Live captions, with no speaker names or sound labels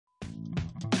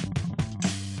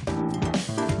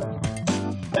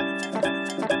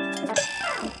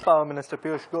Power Minister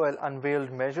Piyush Goyal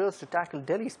unveiled measures to tackle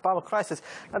Delhi's power crisis.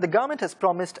 Now, the government has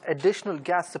promised additional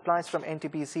gas supplies from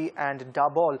NTPC and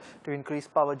Dabol to increase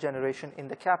power generation in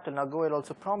the capital. Now, Goyal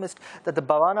also promised that the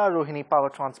Bhawana-Rohini power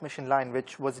transmission line,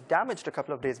 which was damaged a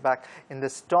couple of days back in the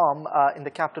storm in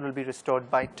the capital, will be restored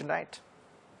by tonight.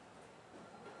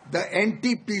 The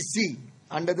NTPC,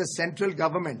 under the central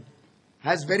government,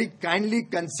 has very kindly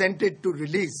consented to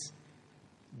release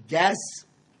gas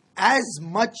as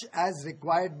much as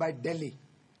required by Delhi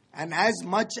and as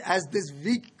much as this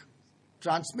weak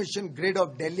transmission grid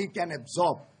of Delhi can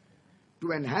absorb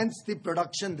to enhance the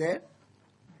production there,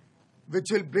 which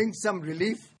will bring some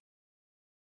relief.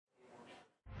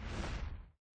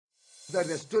 The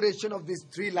restoration of these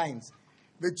three lines,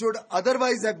 which would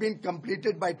otherwise have been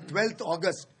completed by 12th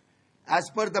August, as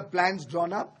per the plans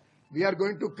drawn up, we are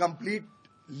going to complete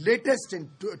latest in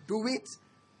 2 weeks,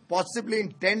 possibly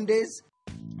in 10 days.